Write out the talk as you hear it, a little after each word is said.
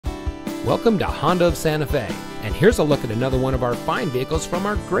Welcome to Honda of Santa Fe, and here's a look at another one of our fine vehicles from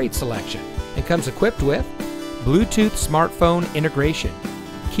our great selection. It comes equipped with Bluetooth smartphone integration,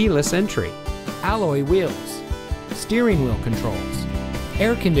 keyless entry, alloy wheels, steering wheel controls,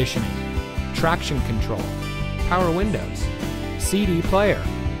 air conditioning, traction control, power windows, CD player,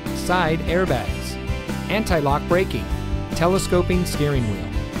 side airbags, anti-lock braking, telescoping steering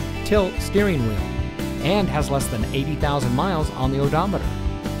wheel, tilt steering wheel, and has less than 80,000 miles on the odometer.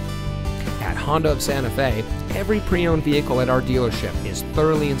 At Honda of Santa Fe, every pre-owned vehicle at our dealership is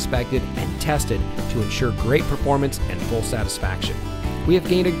thoroughly inspected and tested to ensure great performance and full satisfaction. We have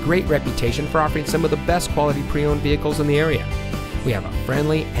gained a great reputation for offering some of the best quality pre-owned vehicles in the area. We have a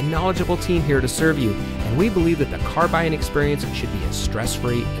friendly and knowledgeable team here to serve you, and we believe that the car buying experience should be as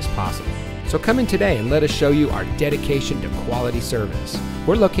stress-free as possible. So come in today and let us show you our dedication to quality service.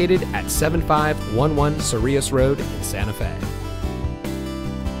 We're located at 7511 Cerrillos Road in Santa Fe.